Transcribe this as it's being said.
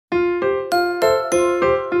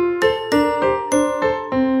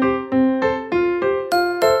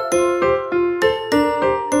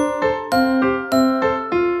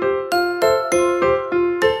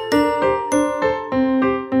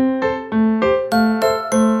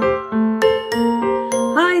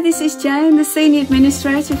this is Jane, the Senior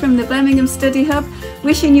Administrator from the Birmingham Study Hub,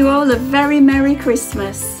 wishing you all a very Merry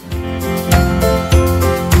Christmas.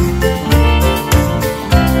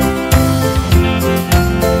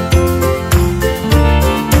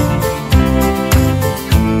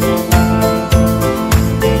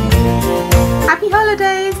 Happy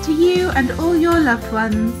holidays to you and all your loved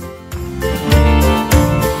ones.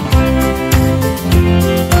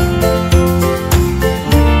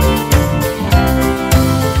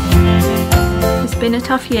 It's been a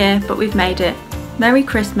tough year, but we've made it. Merry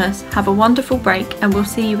Christmas, have a wonderful break, and we'll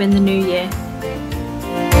see you in the new year.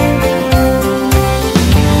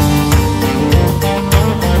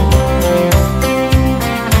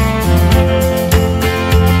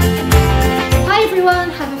 Hi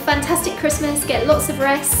everyone, have a fantastic Christmas, get lots of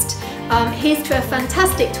rest. Here's to a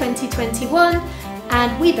fantastic 2021,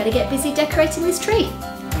 and we better get busy decorating this tree.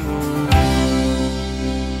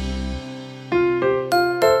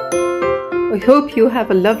 I hope you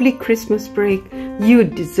have a lovely Christmas break. You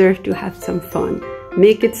deserve to have some fun.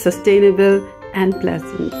 Make it sustainable and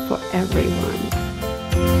pleasant for everyone.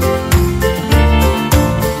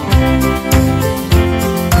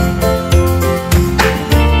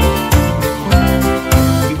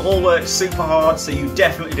 You've all worked super hard, so you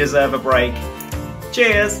definitely deserve a break.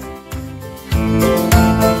 Cheers!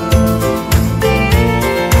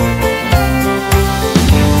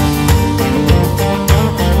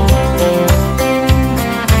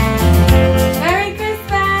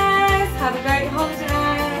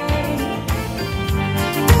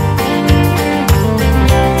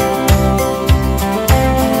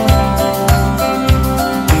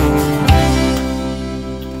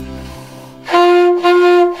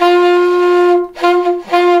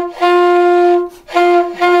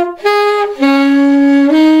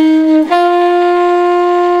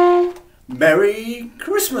 Merry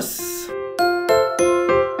Christmas!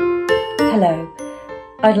 Hello.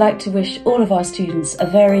 I'd like to wish all of our students a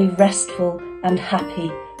very restful and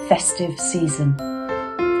happy festive season.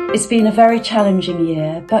 It's been a very challenging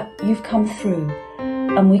year, but you've come through,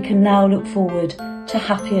 and we can now look forward to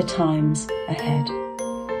happier times ahead.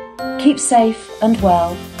 Keep safe and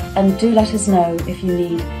well, and do let us know if you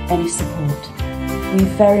need any support. We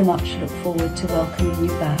very much look forward to welcoming you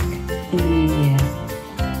back in the new year.